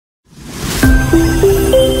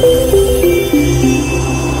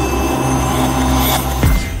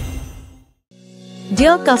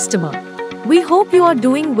Dear customer, we hope you are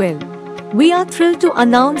doing well. We are thrilled to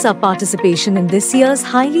announce our participation in this year's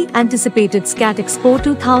highly anticipated SCAT Expo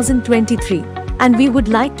 2023, and we would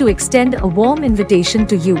like to extend a warm invitation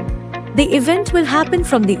to you. The event will happen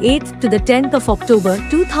from the 8th to the 10th of October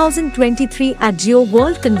 2023 at Geo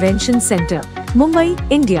World Convention Center, Mumbai,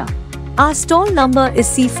 India. Our stall number is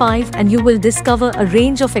C5 and you will discover a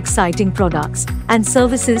range of exciting products and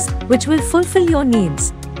services which will fulfill your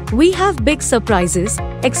needs. We have big surprises,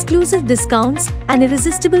 exclusive discounts, and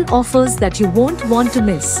irresistible offers that you won't want to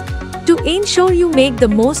miss. To ensure you make the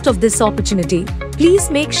most of this opportunity,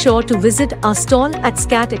 please make sure to visit our stall at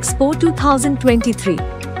SCAT Expo 2023.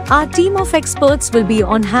 Our team of experts will be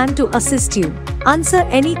on hand to assist you, answer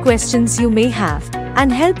any questions you may have,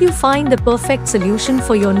 and help you find the perfect solution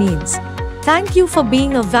for your needs. Thank you for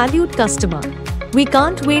being a valued customer. We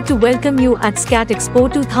can't wait to welcome you at SCAT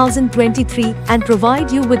Expo 2023 and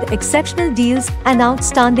provide you with exceptional deals and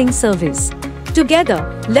outstanding service.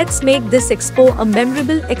 Together, let's make this expo a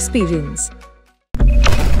memorable experience.